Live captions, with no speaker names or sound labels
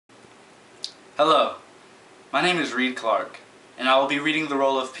Hello, my name is Reed Clark, and I will be reading the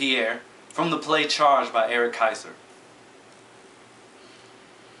role of Pierre from the play Charged by Kaiser.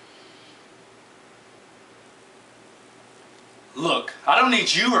 Look, I don't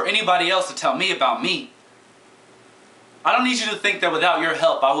need you or anybody else to tell me about me. I don't need you to think that without your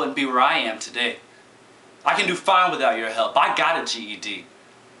help I wouldn't be where I am today. I can do fine without your help. I got a GED.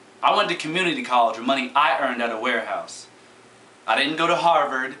 I went to community college with money I earned at a warehouse. I didn't go to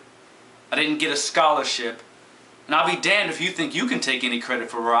Harvard. I didn't get a scholarship. And I'll be damned if you think you can take any credit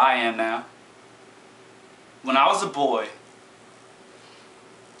for where I am now. When I was a boy,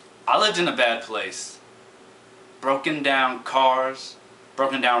 I lived in a bad place. Broken down cars,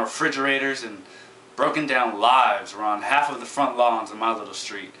 broken down refrigerators, and broken down lives were on half of the front lawns of my little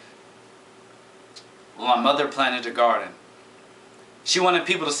street. Well, my mother planted a garden. She wanted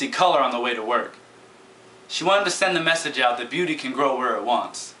people to see color on the way to work. She wanted to send the message out that beauty can grow where it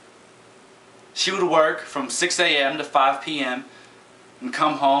wants. She would work from 6 a.m. to 5 p.m. and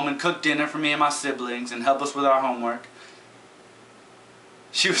come home and cook dinner for me and my siblings and help us with our homework.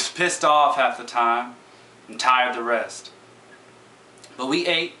 She was pissed off half the time and tired the rest. But we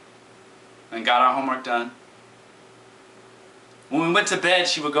ate and got our homework done. When we went to bed,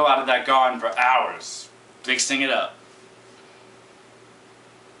 she would go out of that garden for hours, fixing it up.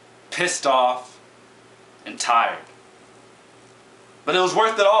 Pissed off and tired. But it was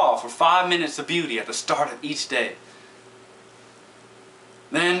worth it all for 5 minutes of beauty at the start of each day.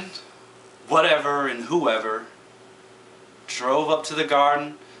 Then, whatever and whoever drove up to the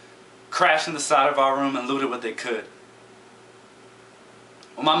garden, crashed in the side of our room, and looted what they could.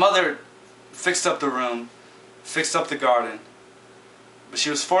 Well, my mother fixed up the room, fixed up the garden, but she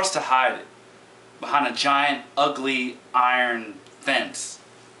was forced to hide it behind a giant, ugly iron fence.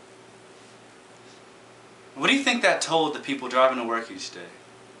 What do you think that told the people driving to work each day?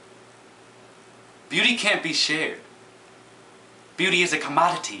 Beauty can't be shared. Beauty is a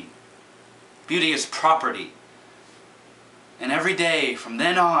commodity. Beauty is property. And every day, from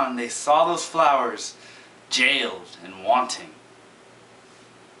then on, they saw those flowers jailed and wanting.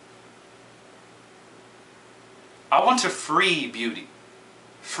 I want to free beauty,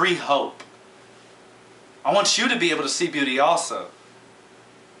 free hope. I want you to be able to see beauty also.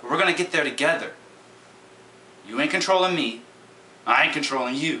 But we're going to get there together. You ain't controlling me, I ain't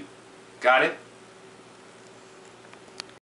controlling you. Got it?